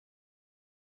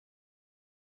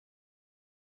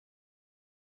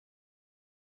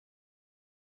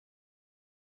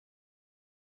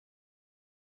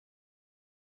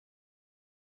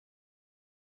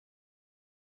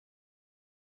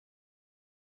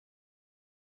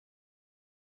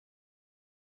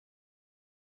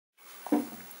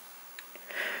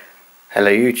Hello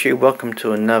YouTube, welcome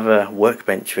to another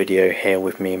workbench video here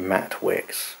with me, Matt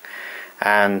Wicks.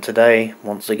 And today,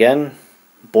 once again,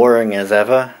 boring as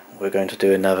ever, we're going to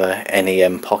do another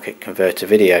NEM pocket converter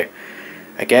video.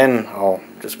 Again, I'll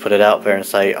just put it out there and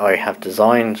say I have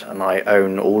designed and I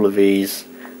own all of these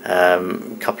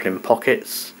coupling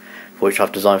pockets, which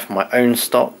I've designed for my own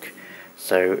stock.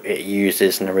 So it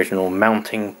uses an original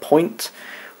mounting point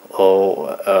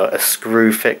or a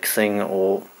screw fixing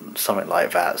or something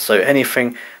like that. So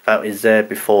anything that is there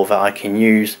before that I can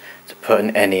use to put an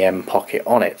NEM pocket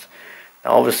on it.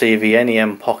 Now obviously the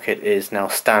NEM pocket is now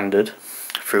standard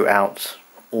throughout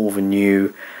all the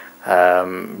new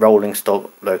rolling stock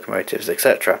locomotives,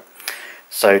 etc.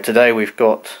 So today we've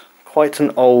got quite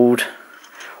an old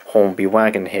Hornby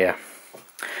wagon here.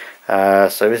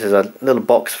 So this is a little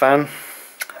box fan,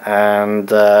 and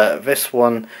this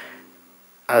one,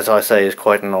 as I say, is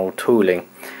quite an old tooling.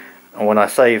 And when I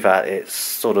say that, it's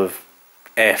sort of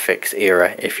Airfix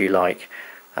era, if you like.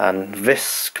 And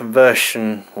this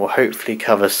conversion will hopefully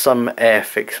cover some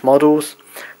Airfix models,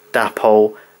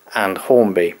 Dapol and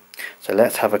Hornby. So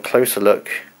let's have a closer look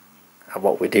at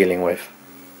what we're dealing with.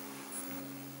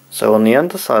 So on the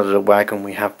underside of the wagon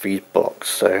we have these blocks,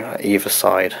 so at either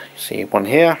side. You see one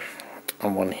here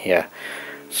and one here.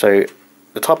 So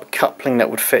the type of coupling that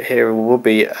would fit here will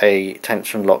be a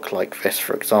tension lock like this,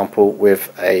 for example,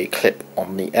 with a clip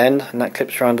on the end, and that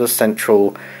clips around a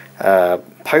central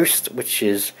post which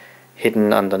is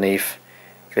hidden underneath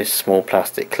this small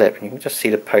plastic clip, and you can just see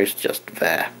the post just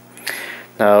there.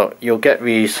 Now you'll get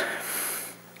these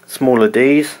smaller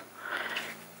D's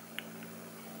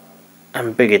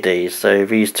and bigger D's, so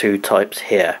these two types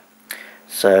here.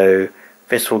 So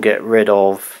this will get rid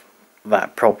of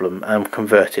that problem and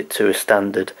convert it to a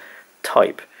standard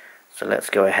type. So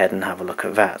let's go ahead and have a look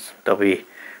at that. There'll be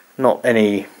not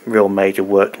any real major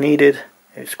work needed,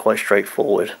 it's quite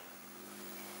straightforward.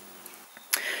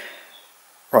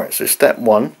 Right, so step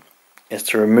one is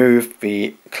to remove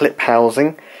the clip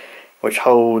housing which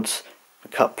holds the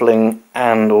coupling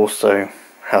and also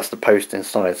has the post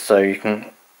inside. So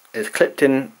it's clipped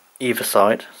in either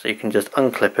side, so you can just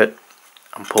unclip it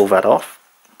and pull that off.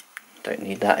 Don't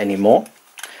need that anymore.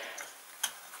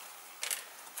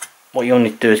 What you'll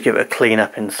need to do is give it a clean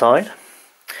up inside.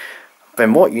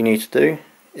 Then what you need to do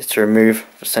is to remove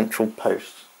the central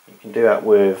post. You can do that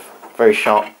with a very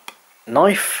sharp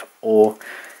knife or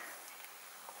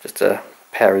just a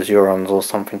pair of Zurons or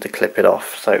something to clip it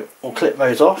off. So we'll clip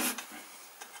those off.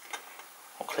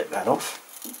 I'll clip that off.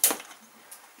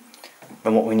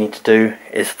 And what we need to do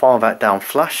is file that down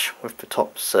flush with the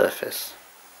top surface.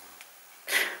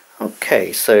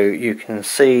 Okay, so you can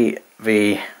see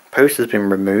the post has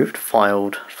been removed,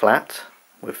 filed flat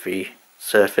with the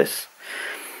surface,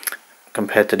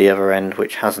 compared to the other end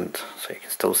which hasn't, so you can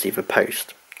still see the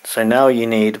post. So now you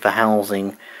need the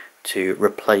housing to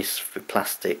replace the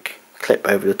plastic clip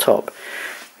over the top.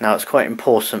 Now it's quite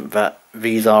important that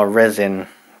these are resin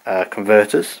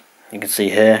converters. You can see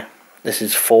here, this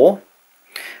is 4.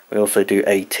 We also do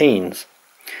 18s.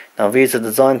 Now these are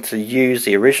designed to use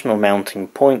the original mounting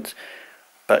point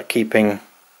but keeping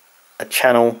a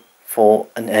channel for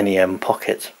an NEM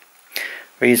pocket.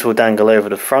 These will dangle over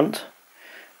the front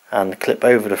and clip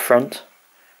over the front.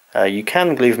 You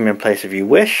can glue them in place if you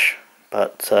wish,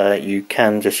 but you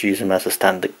can just use them as a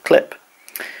standard clip.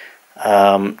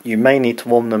 You may need to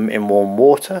warm them in warm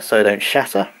water so they don't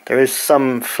shatter. There is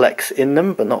some flex in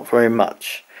them but not very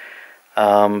much.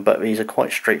 But these are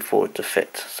quite straightforward to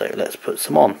fit, so let's put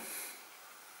some on.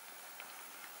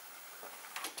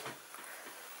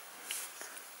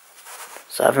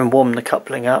 So having warmed the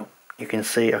coupling up, you can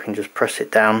see I can just press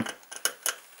it down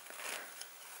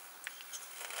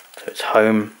so it's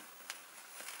home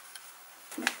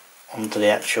onto the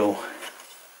actual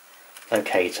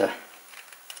locator.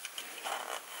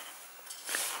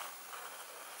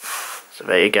 So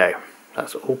there you go,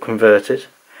 that's all converted,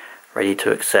 ready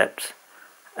to accept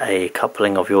a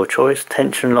coupling of your choice,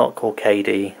 tension lock or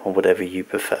Kadee or whatever you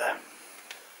prefer.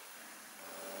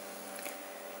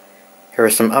 Here are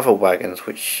some other wagons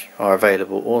which are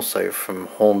available also from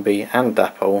Hornby and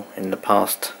Dapol in the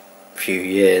past few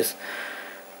years.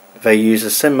 They use a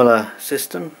similar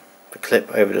system, the clip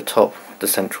over the top with the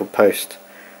central post.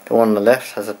 The one on the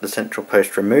left has the central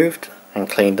post removed and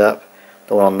cleaned up,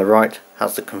 the one on the right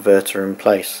has the converter in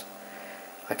place.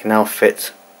 I can now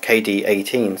fit Kadee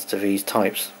 18s to these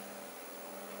types.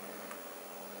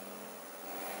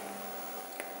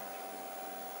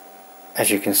 As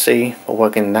you can see, the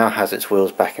wagon now has its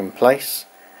wheels back in place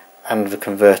and the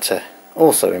converter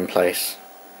also in place.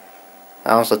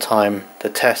 Now's the time to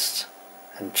test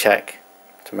and check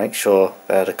to to make sure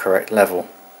they're the correct level.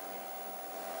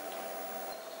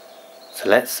 So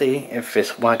let's see if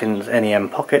this wagon's NEM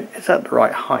pocket is at the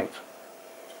right height.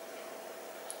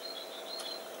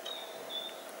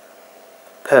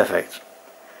 Perfect.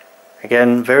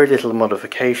 Again, very little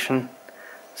modification,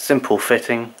 simple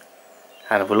fitting,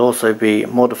 and we'll also be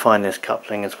modifying this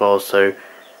coupling as well, so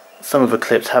some of the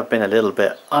clips have been a little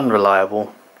bit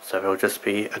unreliable, so it'll just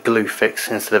be a glue fix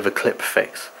instead of a clip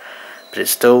fix. But it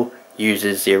still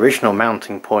uses the original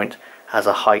mounting point as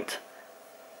a height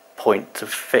point to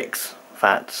fix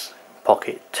that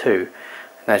pocket to.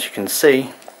 And as you can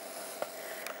see,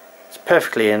 it's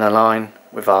perfectly in a line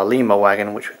with our Lima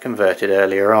wagon which we converted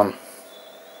earlier on.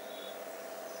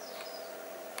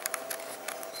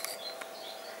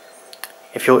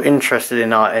 If you're interested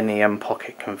in our NEM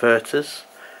pocket converters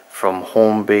from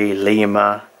Hornby,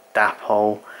 Lima,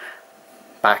 Dapol,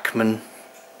 Bachmann,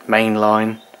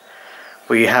 Mainline,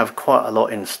 we have quite a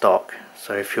lot in stock.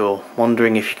 So if you're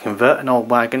wondering if you convert an old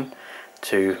wagon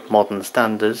to modern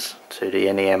standards, to the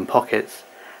NEM pockets,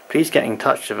 please get in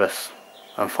touch with us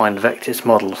and find Vectis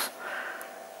models.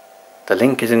 The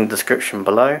link is in the description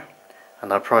below,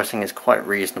 and our pricing is quite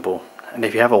reasonable. And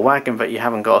if you have a wagon that you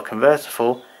haven't got a converter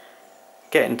for,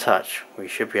 get in touch, we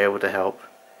should be able to help.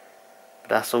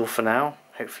 But that's all for now.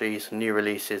 Hopefully some new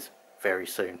releases very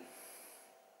soon.